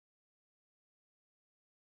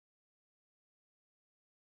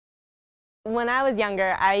When I was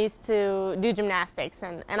younger, I used to do gymnastics,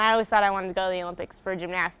 and I always thought I wanted to go to the Olympics for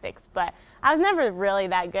gymnastics, but I was never really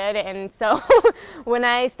that good, and so when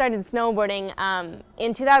I started snowboarding,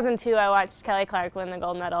 in 2002 I watched Kelly Clark win the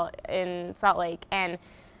gold medal in Salt Lake, and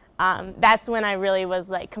that's when I really was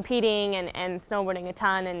like competing and snowboarding a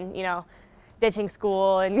ton, and ditching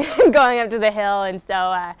school and going up to the hill, and so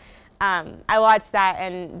I watched that,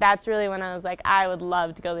 and that's really when I was like, I would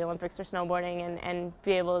love to go to the Olympics for snowboarding and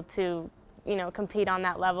be able to compete on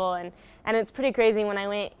that level. And it's pretty crazy. When I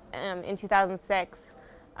went in 2006,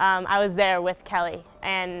 I was there with Kelly,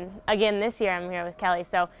 and again this year I'm here with Kelly,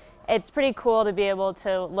 so it's pretty cool to be able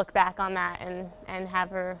to look back on that and have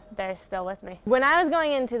her there still with me. When I was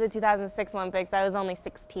going into the 2006 Olympics, I was only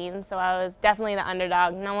 16, so I was definitely the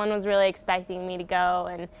underdog. No one was really expecting me to go,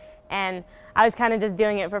 and I was kind of just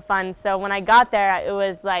doing it for fun. So when I got there, it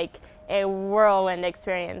was like a whirlwind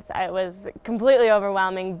experience. It was completely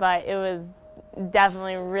overwhelming, but it was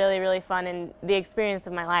definitely really, really fun and the experience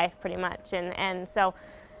of my life pretty much. And so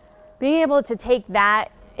being able to take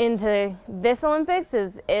that into this Olympics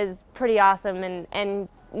is pretty awesome, and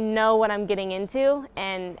know what I'm getting into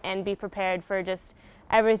and be prepared for just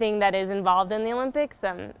everything that is involved in the Olympics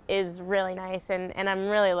is really nice, and I'm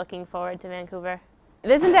really looking forward to Vancouver.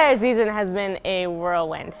 This entire season has been a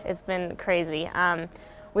whirlwind. It's been crazy.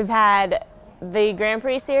 We've had the Grand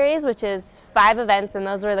Prix series, which is 5 events, and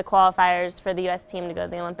those were the qualifiers for the U.S. team to go to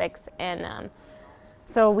the Olympics. And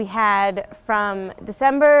so we had from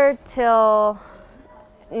December till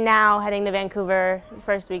now, heading to Vancouver,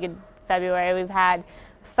 first week of February, we've had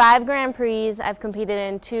 5 Grand Prix. I've competed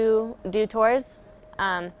in 2 Dew Tours,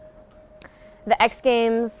 the X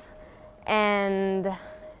Games, and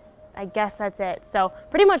I guess that's it. So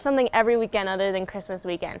pretty much something every weekend other than Christmas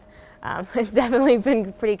weekend. It's definitely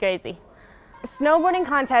been pretty crazy. Snowboarding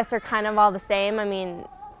contests are kind of all the same. I mean,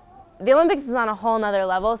 the Olympics is on a whole nother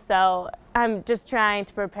level, so I'm just trying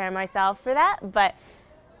to prepare myself for that. But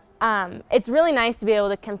it's really nice to be able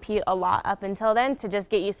to compete a lot up until then, to just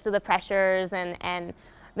get used to the pressures and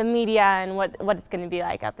the media and what it's going to be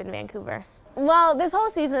like up in Vancouver. Well, this whole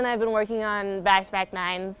season I've been working on back-to-back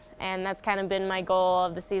 9s, and that's kind of been my goal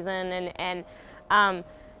of the season, and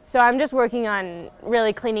so I'm just working on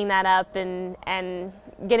really cleaning that up and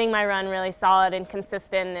getting my run really solid and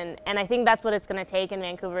consistent, and I think that's what it's going to take in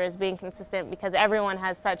Vancouver, is being consistent, because everyone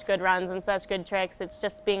has such good runs and such good tricks. It's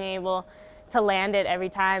just being able to land it every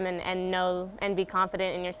time and know and be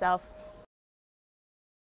confident in yourself.